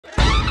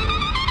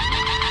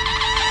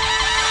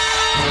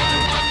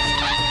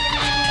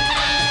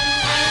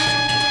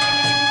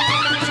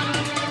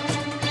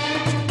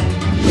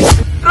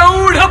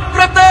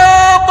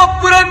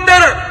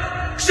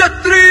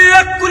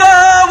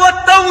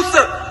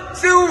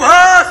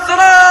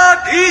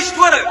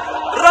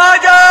कोटीश्वर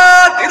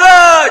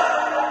राजाधिराज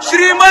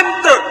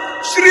श्रीमंत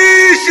श्री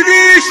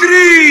श्री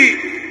श्री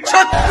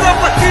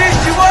छत्रपती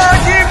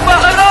शिवाजी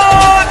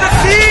महाराज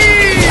की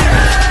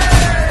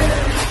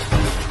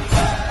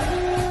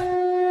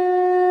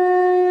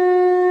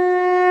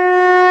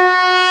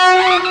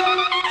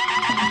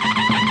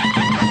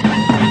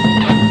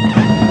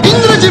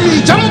इंद्रजिमी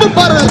जंब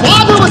पर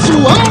वादवसु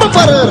अंब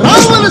पर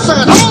रावण सा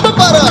रंब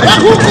पर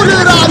रघुकुल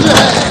राज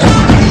है।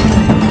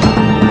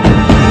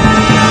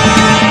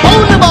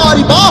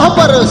 पौनबारी बाह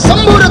पर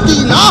शंभुरती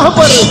नाह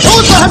पर दो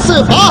सहस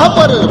बाह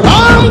पर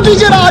राम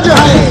द्विजराज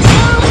है।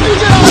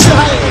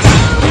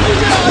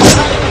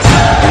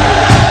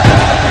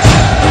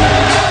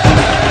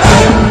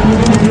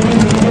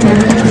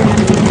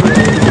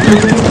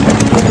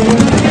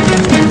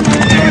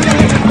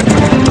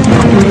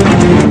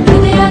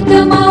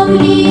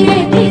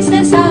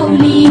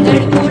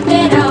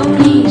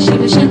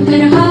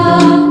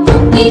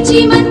 युक्तीची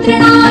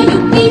मंत्रणा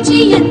युक्तीची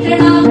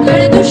यंत्रणा कळ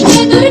दुष्ट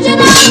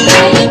दुर्जना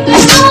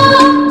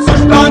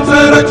सृष्टांचं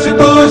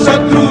रक्षितो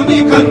शत्रूनी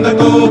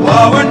खंदतो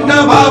भावंड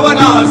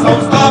भावना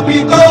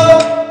संस्थापितो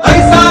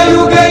ऐसा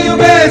युगे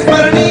युगे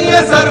स्मरणीय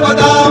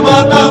सर्वदा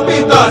माता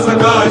पिता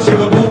सखा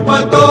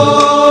शिवभूपतो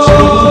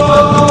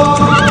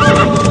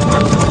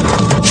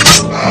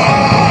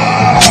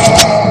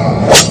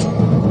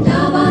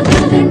दावा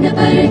दंड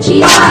पर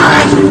चिरा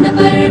दंड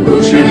पर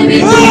भूषण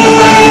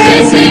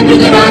जैसे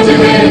मृगराज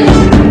है।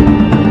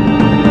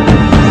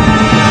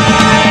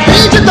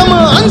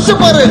 अंश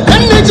पर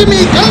कन्याजिमी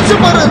कंस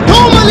पर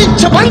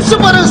धूमलिच्छ वंश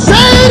पर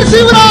शेर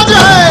शिवराज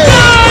है।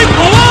 जय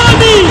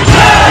भवानी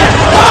जय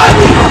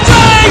भवानी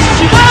जय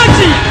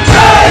शिवाजी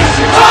जय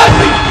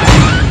Shivaji.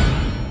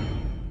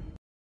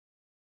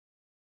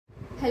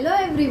 Hello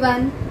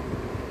everyone.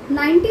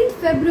 19th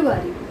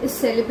February is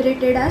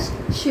celebrated as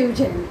Shiv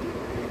Jayanti.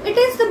 It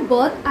is the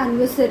birth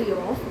anniversary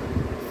of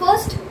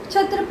first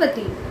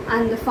Chhatrapati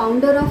and the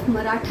founder of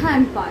Maratha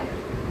Empire,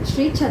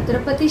 Shri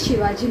Chhatrapati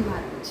Shivaji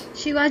Maharaj.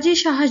 Shivaji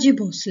Shahaji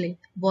Bhosle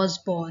was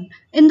born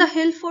in the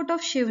hill fort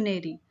of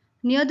Shivneri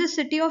near the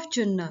city of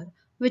Junnar,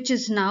 which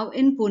is now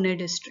in Pune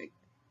district.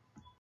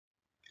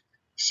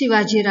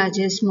 Shivaji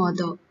Raje's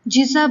mother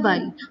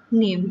Jizabai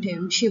named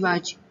him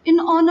Shivaji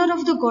in honor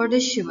of the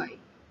goddess Shivai,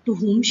 to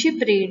whom she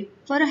prayed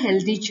for a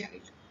healthy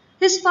child.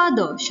 His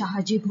father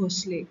Shahaji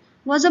Bhosle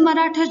was a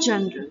Maratha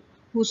general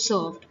who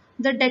served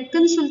the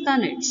Deccan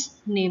Sultanates,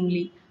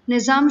 namely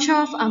Nizam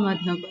Shah of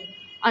Ahmednagar,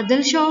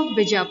 Adil Shah of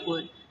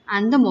Bijapur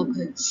and the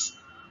Mughals.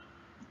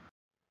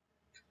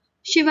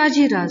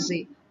 Shivaji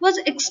Raje was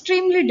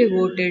extremely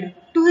devoted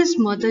to his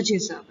mother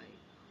Jizabai,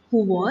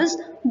 who was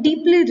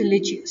deeply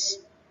religious.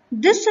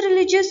 This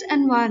religious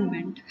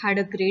environment had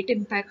a great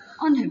impact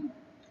on him.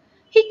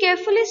 He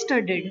carefully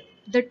studied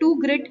the two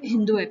great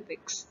Hindu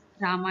epics,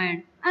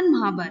 Ramayana and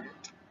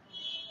Mahabharata.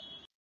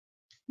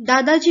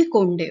 Dadaji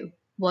Kondev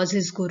was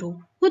his guru,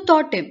 who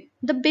taught him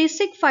the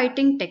basic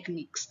fighting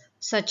techniques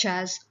such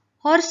as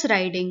horse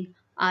riding,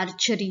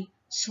 archery,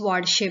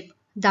 swordship,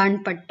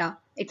 danpatta,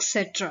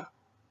 etc.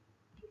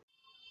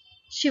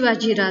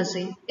 Shivaji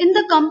Raje, in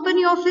the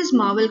company of his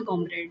marvel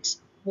comrades,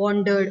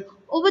 wandered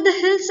over the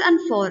hills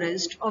and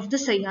forests of the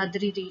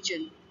Sahyadri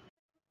region.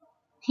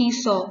 He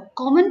saw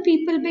common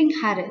people being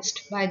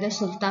harassed by the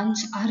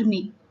Sultan's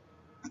army.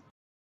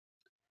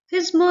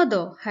 His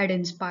mother had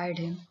inspired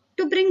him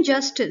to bring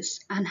justice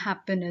and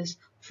happiness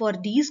for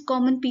these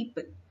common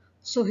people,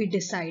 so he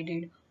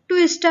decided to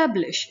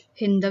establish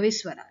Hindavi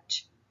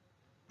Swaraj.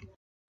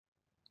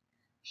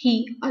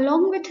 He,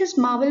 along with his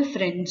Marvel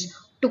friends,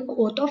 took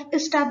oath of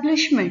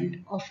establishment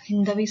of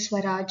Hindavi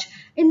Swaraj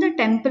in the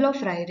temple of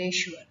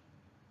Raireshwar.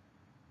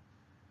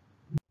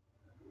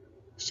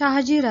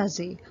 Shahaji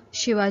Raje,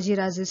 Shivaji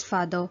Raje's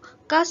father,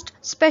 cast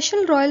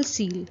special royal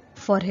seal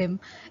for him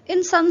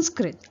in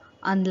Sanskrit,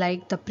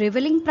 unlike the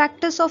prevailing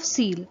practice of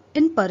seal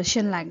in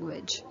Persian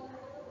language.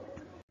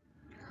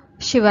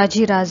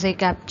 Shivaji Raje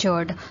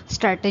captured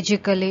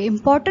strategically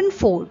important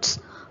forts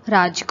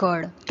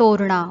Rajgarh,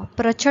 Torna,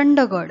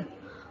 Prachandagad,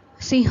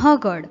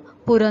 Sinhagad,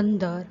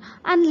 Purandar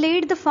and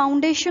laid the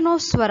foundation of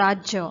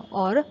Swarajya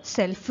or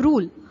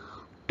self-rule.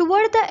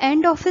 Toward the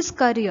end of his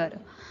career,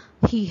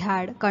 he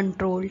had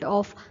control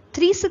of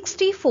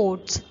 360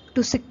 forts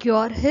to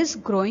secure his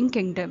growing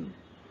kingdom.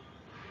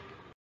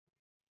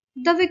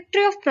 The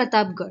victory of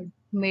Pratapgarh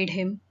made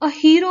him a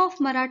hero of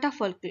Maratha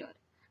folklore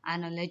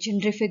and a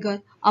legendary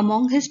figure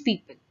among his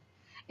people.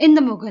 In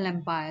the Mughal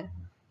Empire,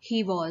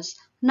 he was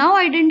now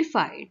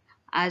identified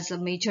as a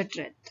major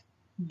threat,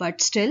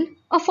 but still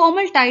a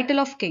formal title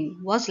of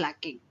king was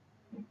lacking.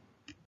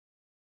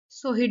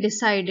 So he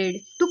decided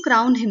to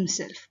crown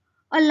himself.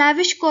 A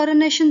lavish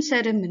coronation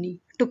ceremony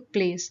took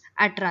place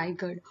at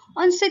Raigad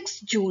on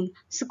 6 June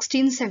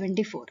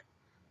 1674.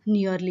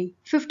 Nearly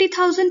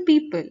 50,000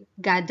 people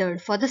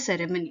gathered for the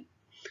ceremony.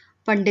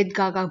 Pandit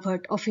Gaga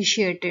Bhatt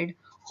officiated,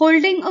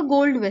 holding a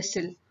gold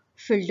vessel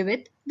filled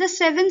with the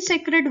 7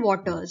 sacred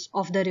waters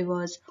of the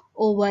rivers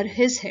over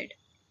his head.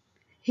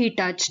 He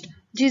touched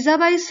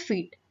Jizabai's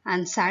feet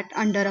and sat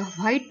under a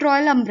white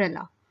royal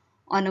umbrella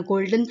on a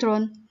golden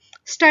throne.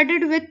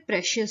 studded with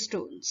precious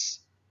stones.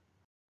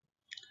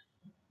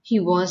 He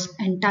was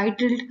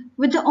entitled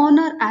with the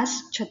honor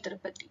as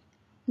Chhatrapati.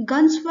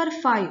 Guns were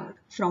fired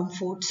from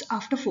forts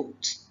after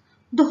forts.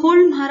 The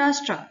whole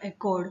Maharashtra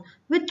echoed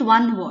with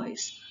one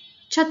voice,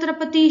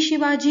 Chhatrapati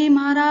Shivaji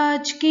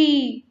Maharaj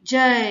ki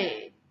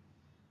Jai.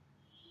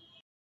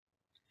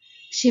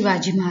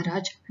 Shivaji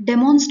Maharaj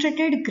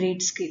demonstrated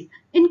great skill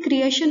in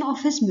creation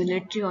of his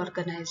military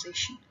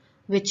organization,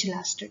 which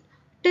lasted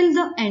till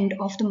the end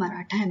of the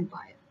Maratha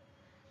Empire.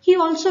 He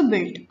also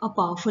built a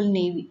powerful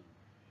navy.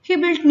 He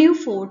built new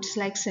forts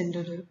like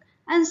Sindhudurg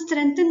and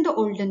strengthened the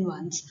olden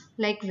ones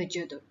like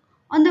Vijayadurg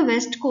on the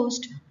west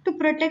coast to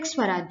protect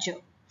Swarajya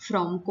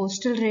from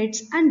coastal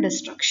raids and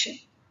destruction.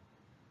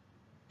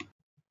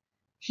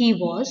 He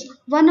was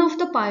one of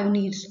the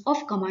pioneers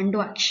of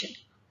commando action,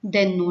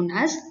 then known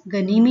as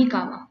Ganimi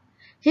Kawa.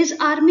 His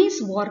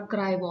army's war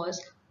cry was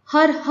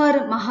Har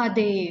Har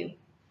Mahadev.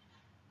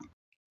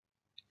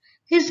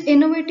 His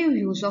innovative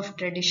use of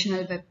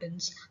traditional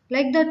weapons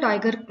like the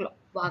tiger claw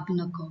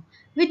Wagnaka,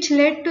 which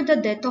led to the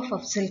death of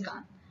Afzal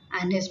Khan,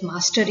 and his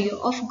mastery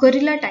of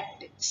guerrilla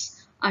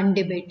tactics,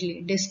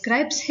 undebatably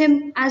describes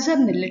him as a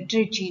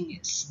military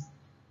genius.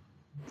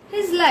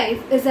 His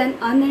life is an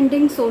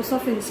unending source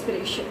of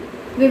inspiration.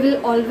 We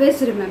will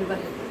always remember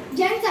him.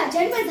 ज्यांचा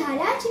जन्म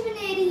झाला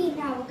चिमनेरी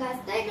नाव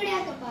गाजतय गड्या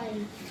कपाळी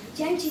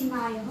ज्यांची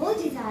my हो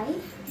जिजाई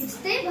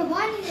दिसते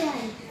भवानी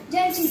देवाई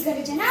ज्यांची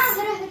गर्जना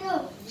हरहर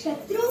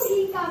शत्रू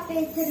ही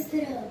कापे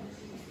थरथर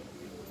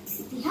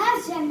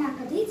इतिहास ज्यांना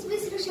कधीच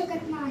विसरू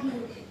शकत नाही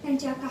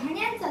त्यांच्या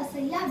कहाण्यांचा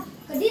सैलाब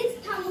कधीच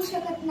थांबू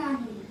शकत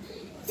नाही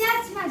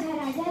त्याच माझ्या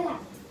राजाला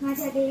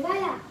माझ्या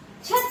देवाला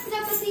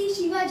छत्रपती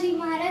शिवाजी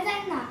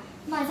महाराजांना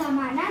माझा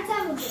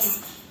मानाचा मुजरा.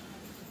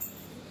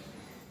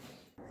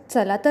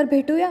 चला तर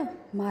भेटूया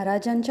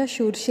महाराजांच्या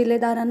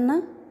शूरशिलेदारांना.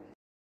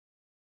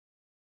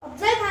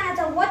 अफजल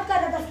खानाचा वध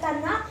करत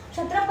असताना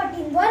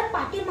छत्रपतींवर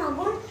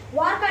पाठीमागून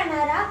वार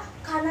करणारा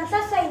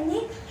खानाचा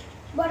सैनिक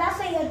बडा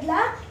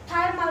सय्यदला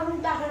ठार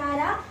मारून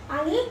टाकणारा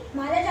आणि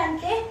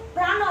महाराजांचे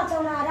प्राण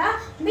वाचवणारा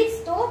मीच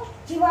तो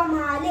जीवा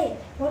महाले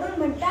म्हणून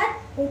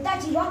म्हणतात होता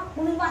जीवा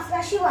म्हणून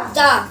वाचला शिवा.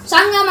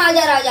 सांगा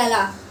माझ्या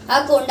राजाला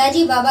हा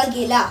कोंडाजी बाबा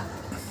गेला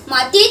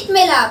मातीत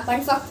मेला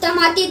पण फक्त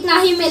मातीत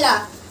नाही मेला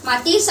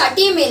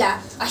मातीसाठी मेला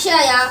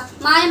अशा या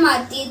माय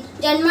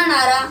मातीत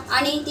जन्मणारा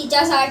आणि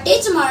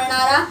तिच्यासाठीच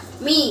मरणारा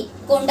मी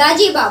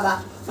कोंडाजी बाबा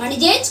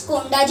म्हणजेच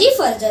कोंडाजी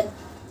फर्जत.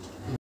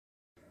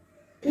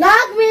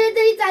 लाख मेले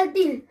तरी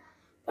चालतील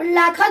पण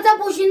लाखाचा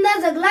पोशिंदा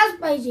जगलाच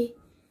पाहिजे.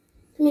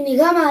 मी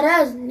निघा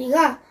महाराज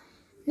निघा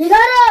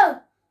निघा र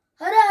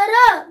हर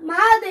हर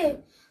महादेव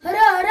हर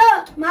हर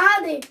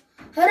महादेव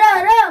हर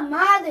हर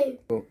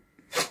महादेव.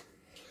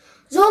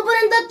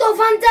 जोपर्यंत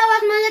तोफांचा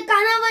आवाज माझ्या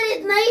कानावर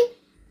येत नाही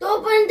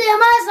तोपर्यंत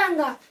आम्हाला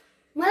सांगा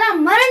मला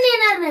मरण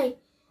येणार नाही.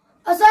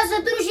 असा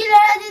शत्रूशी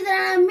लढा देत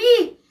राहणार मी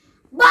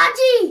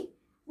बाजी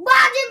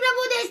बाजी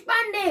प्रभू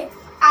देशपांडे.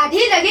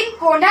 आधी लगीन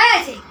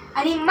कोंडाळ्याचे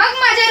आणि मग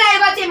माझ्या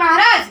रायबाचे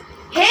महाराज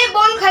हे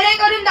बोल खरे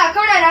करून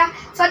दाखवणारा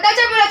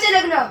स्वतःच्या मुलाचे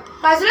लग्न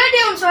बाजूला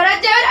ठेवून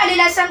स्वराज्यावर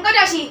आलेल्या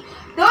संकटाशी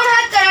दोन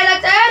हात करायला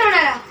तयार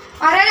होणारा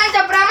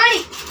महाराजांचा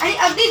प्रामाणिक आणि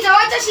अगदी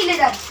जवळचा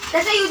शिलेदार.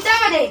 त्याच्या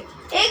युद्धामध्ये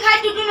एक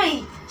हात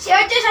तुटूनही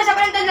शेवटच्या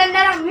श्वासापर्यंत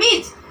लढणारा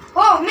मीच